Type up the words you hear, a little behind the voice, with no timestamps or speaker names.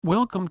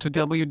Welcome to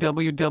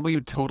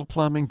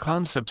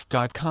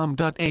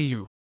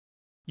www.totalplumbingconcepts.com.au.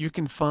 You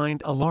can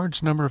find a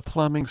large number of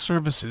plumbing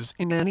services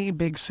in any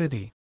big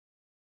city.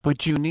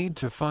 But you need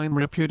to find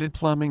reputed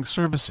plumbing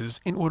services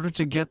in order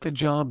to get the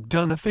job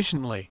done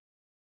efficiently.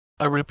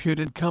 A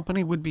reputed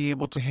company would be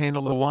able to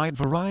handle a wide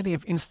variety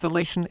of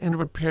installation and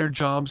repair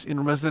jobs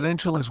in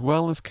residential as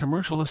well as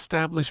commercial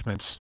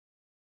establishments.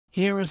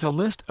 Here is a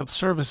list of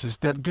services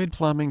that good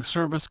plumbing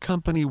service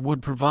company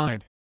would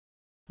provide.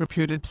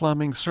 Reputed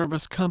plumbing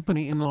service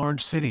company in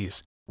large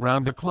cities,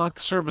 round-the-clock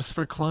service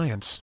for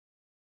clients.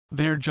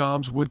 Their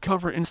jobs would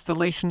cover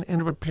installation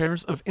and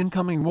repairs of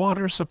incoming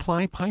water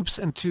supply pipes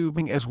and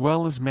tubing as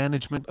well as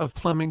management of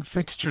plumbing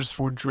fixtures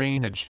for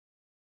drainage.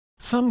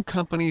 Some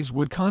companies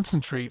would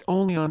concentrate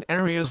only on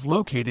areas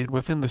located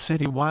within the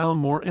city while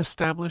more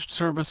established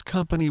service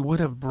company would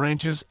have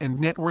branches and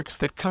networks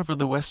that cover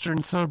the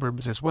western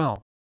suburbs as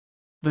well.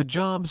 The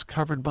jobs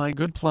covered by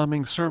good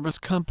plumbing service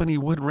company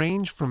would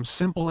range from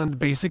simple and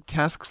basic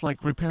tasks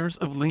like repairs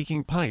of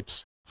leaking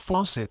pipes,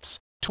 faucets,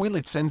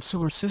 toilets and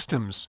sewer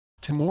systems,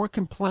 to more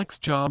complex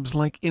jobs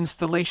like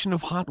installation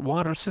of hot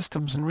water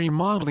systems and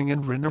remodeling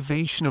and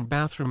renovation of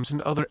bathrooms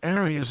and other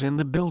areas in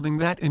the building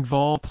that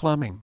involve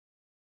plumbing.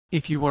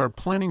 If you are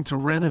planning to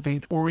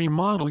renovate or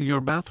remodel your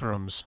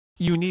bathrooms,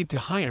 you need to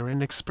hire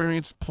an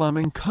experienced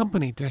plumbing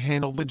company to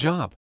handle the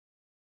job.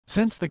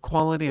 Since the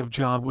quality of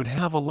job would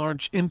have a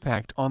large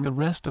impact on the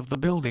rest of the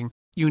building,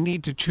 you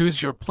need to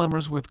choose your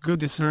plumbers with good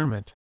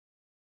discernment.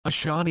 A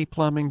shoddy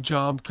plumbing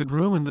job could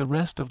ruin the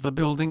rest of the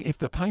building if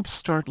the pipes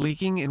start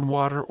leaking and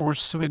water or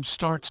sewage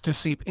starts to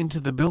seep into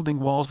the building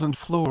walls and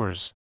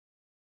floors.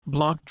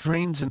 Blocked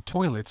drains and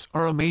toilets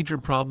are a major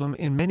problem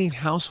in many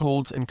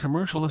households and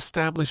commercial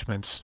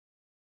establishments.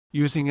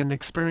 Using an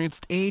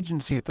experienced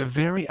agency at the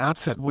very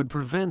outset would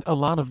prevent a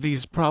lot of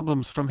these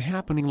problems from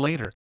happening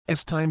later,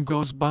 as time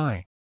goes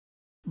by.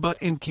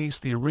 But in case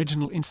the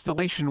original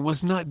installation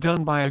was not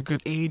done by a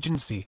good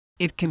agency,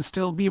 it can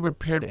still be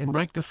repaired and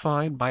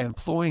rectified by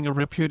employing a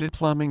reputed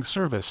plumbing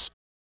service.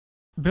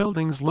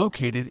 Buildings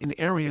located in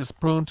areas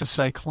prone to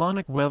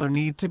cyclonic weather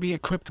need to be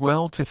equipped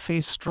well to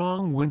face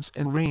strong winds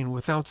and rain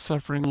without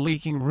suffering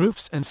leaking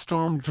roofs and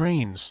storm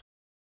drains.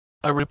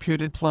 A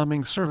reputed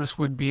plumbing service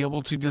would be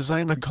able to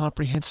design a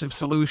comprehensive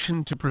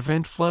solution to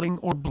prevent flooding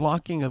or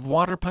blocking of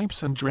water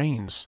pipes and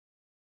drains.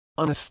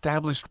 An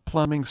established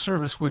plumbing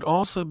service would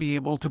also be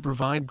able to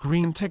provide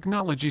green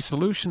technology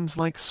solutions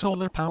like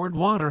solar-powered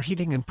water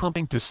heating and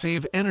pumping to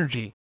save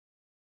energy.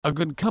 A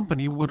good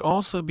company would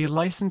also be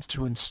licensed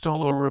to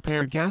install or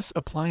repair gas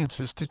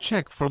appliances to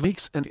check for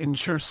leaks and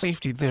ensure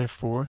safety.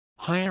 Therefore,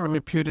 hire a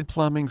reputed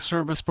plumbing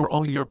service for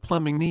all your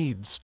plumbing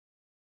needs.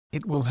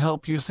 It will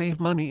help you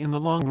save money in the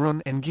long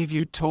run and give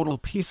you total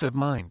peace of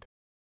mind.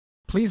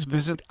 Please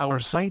visit our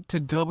site to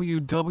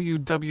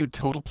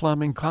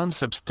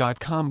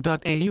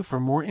www.totalplumbingconcepts.com.au for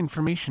more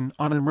information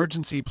on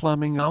emergency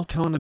plumbing.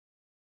 Altona